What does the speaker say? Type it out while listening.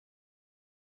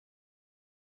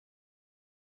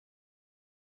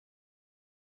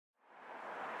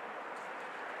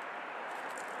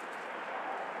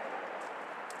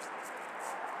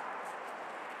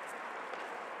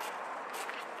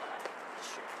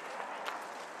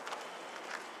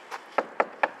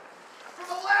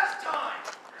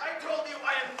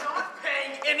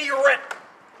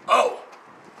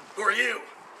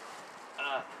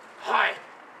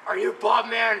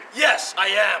Bobman? Yes, I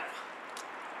am.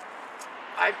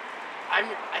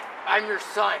 I'm your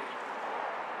son.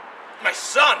 My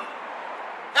son?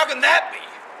 How can that be?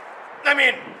 I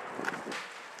mean,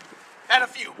 had a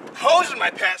few hoes in my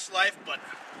past life, but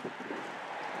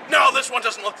no, this one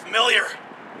doesn't look familiar.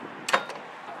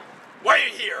 Why are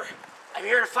you here? I'm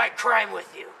here to fight crime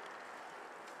with you.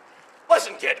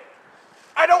 Listen, kid,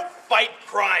 I don't fight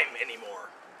crime anymore.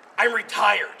 I'm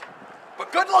retired.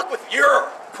 But good luck with your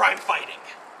crime fighting.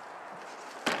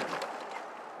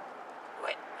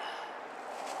 Wait.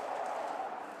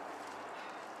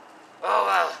 Oh,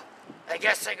 well, I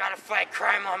guess I gotta fight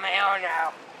crime on my own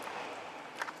now.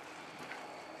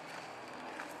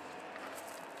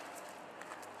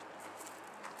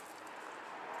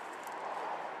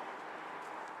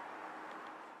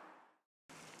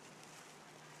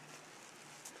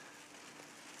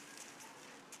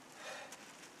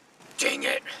 Dang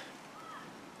it.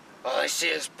 All I see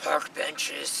is park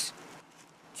benches,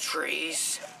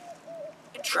 trees,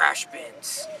 and trash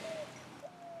bins.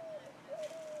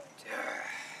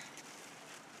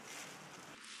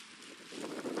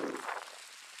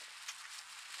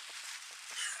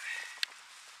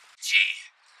 Gee,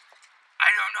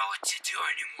 I don't know what to do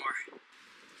anymore.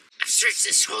 I've searched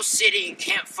this whole city and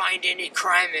can't find any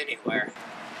crime anywhere.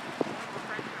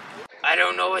 I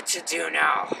don't know what to do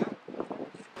now.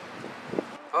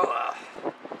 Oh well.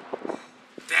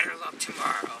 Better luck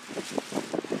tomorrow.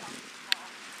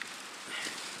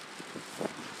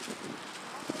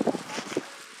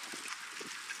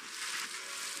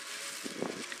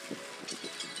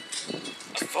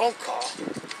 A phone call?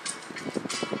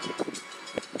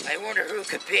 I wonder who it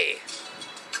could be.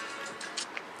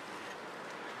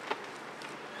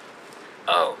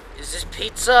 Oh, is this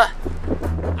pizza?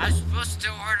 I'm supposed to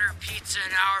order pizza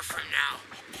an hour from now.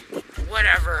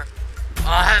 Whatever.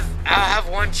 I'll have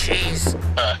one cheese.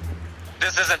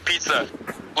 This isn't pizza.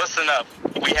 Listen up.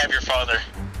 We have your father.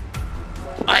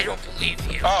 I don't believe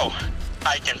you. Oh,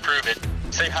 I can prove it.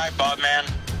 Say hi, Bobman.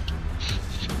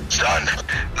 Son,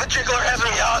 the Jiggler has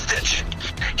me hostage.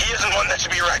 He isn't one that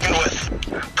should be reckoned with.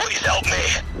 Please help me.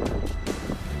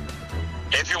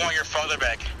 If you want your father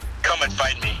back, come and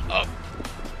fight me. Oh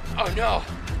no.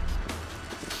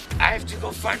 I have to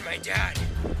go find my dad.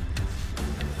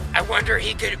 I wonder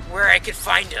where I could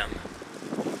find him.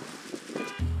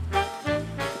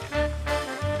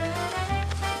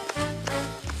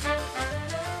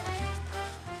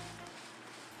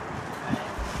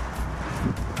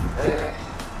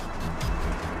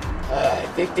 I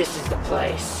think this is the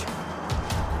place.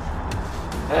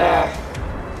 Yeah,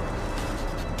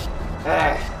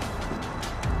 that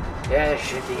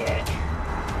should be it.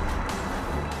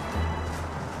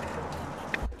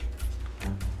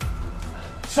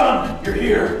 Son, you're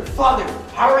here. Father,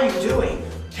 how are you doing?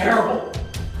 Terrible.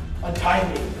 Untie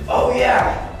me. Oh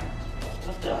yeah.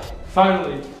 What the?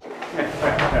 Finally.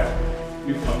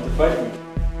 You've come to fight me.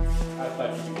 I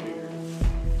thought you'd be bigger.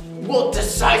 Well, does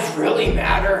size really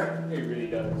matter? It really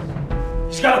does.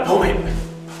 He's got a point.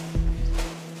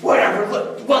 Whatever,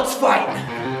 let's fight.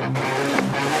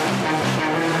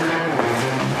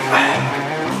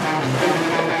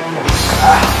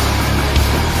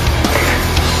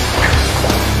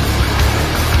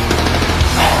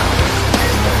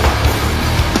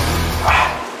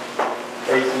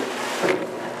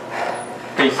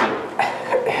 Face it.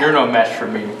 You're no match for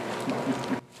me.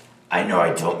 I know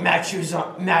I don't match you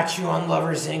on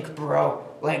Lovers Inc., bro.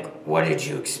 Like, what did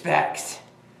you expect?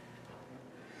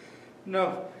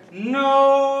 No.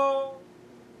 No!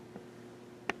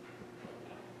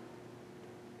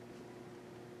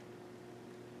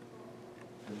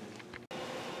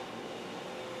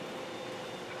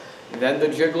 Then the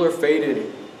Jiggler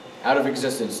faded out of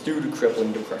existence due to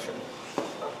crippling depression.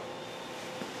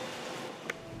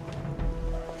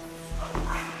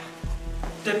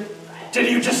 Did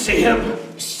you just see him?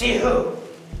 See who?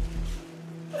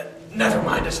 Never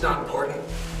mind, it's not important.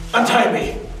 Untie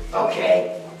me.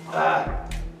 Okay,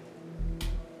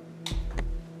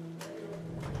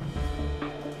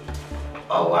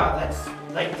 oh wow, that's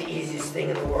like the easiest thing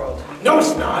in the world. No,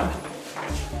 it's not.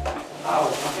 Oh,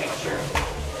 okay, sure.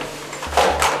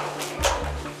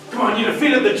 Come on, you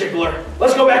defeated the Jiggler.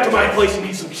 Let's go back to my place and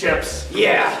eat some chips.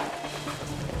 Yeah.